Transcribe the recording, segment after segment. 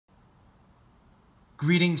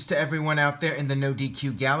Greetings to everyone out there in the No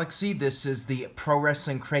DQ galaxy. This is the Pro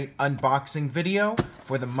Wrestling Crate unboxing video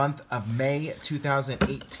for the month of May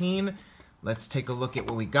 2018. Let's take a look at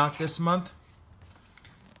what we got this month.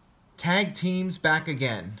 Tag teams back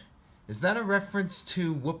again. Is that a reference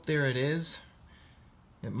to Whoop There It Is?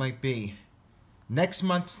 It might be. Next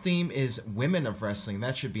month's theme is Women of Wrestling.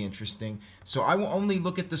 That should be interesting. So I will only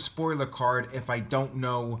look at the spoiler card if I don't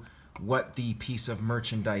know what the piece of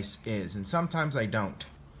merchandise is, and sometimes I don't.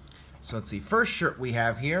 So let's see. First shirt we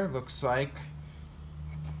have here looks like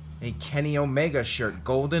a Kenny Omega shirt,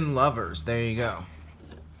 Golden Lovers. There you go.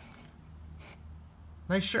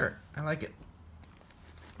 Nice shirt. I like it.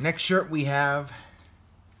 Next shirt we have,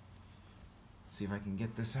 let's see if I can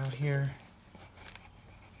get this out here.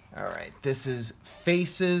 Alright, this is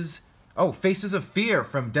Faces of Fear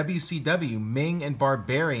from WCW, Ming and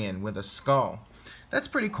Barbarian with a skull. That's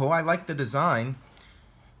pretty cool. I like the design.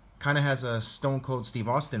 Kind of has a Stone Cold Steve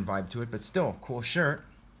Austin vibe to it, but still, cool shirt.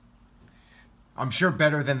 I'm sure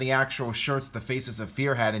better than the actual shirts the Faces of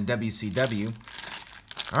Fear had in WCW.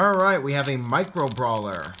 Alright, we have a Micro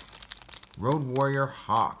Brawler, Road Warrior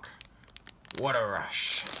Hawk. What a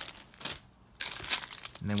rush.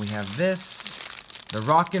 And then we have this, the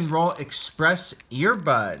Rock and Roll Express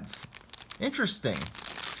earbuds. Interesting.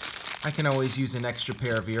 I can always use an extra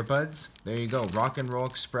pair of earbuds. There you go, Rock and Roll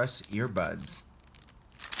Express earbuds.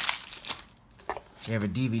 We have a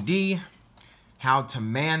DVD, How to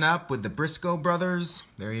Man Up with the Briscoe Brothers.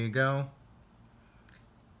 There you go.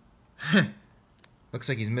 Looks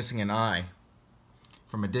like he's missing an eye,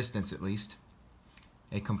 from a distance at least.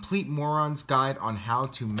 A Complete Moron's Guide on How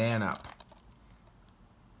to Man Up.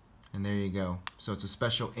 And there you go. So it's a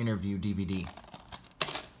special interview DVD.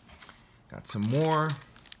 Got some more.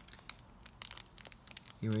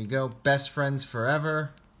 Here we go. Best Friends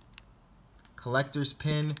Forever. Collector's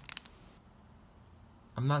Pin.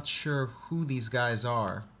 I'm not sure who these guys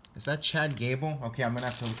are. Is that Chad Gable? Okay, I'm going to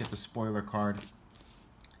have to look at the spoiler card.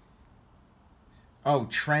 Oh,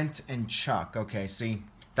 Trent and Chuck. Okay, see.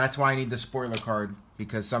 That's why I need the spoiler card,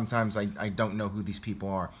 because sometimes I don't know who these people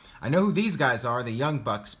are. I know who these guys are. The Young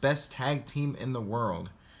Bucks. Best tag team in the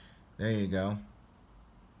world. There you go.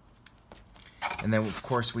 And then, of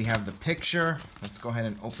course, we have the picture. Let's go ahead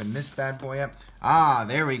and open this bad boy up. Ah,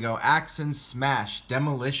 there we go. Axe and Smash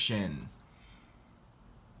Demolition.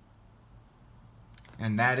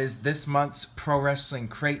 And that is this month's Pro Wrestling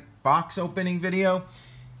Crate box opening video.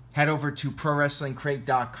 Head over to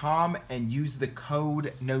ProWrestlingCrate.com and use the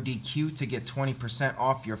code NODQ to get 20%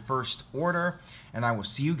 off your first order. And I will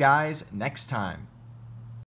see you guys next time.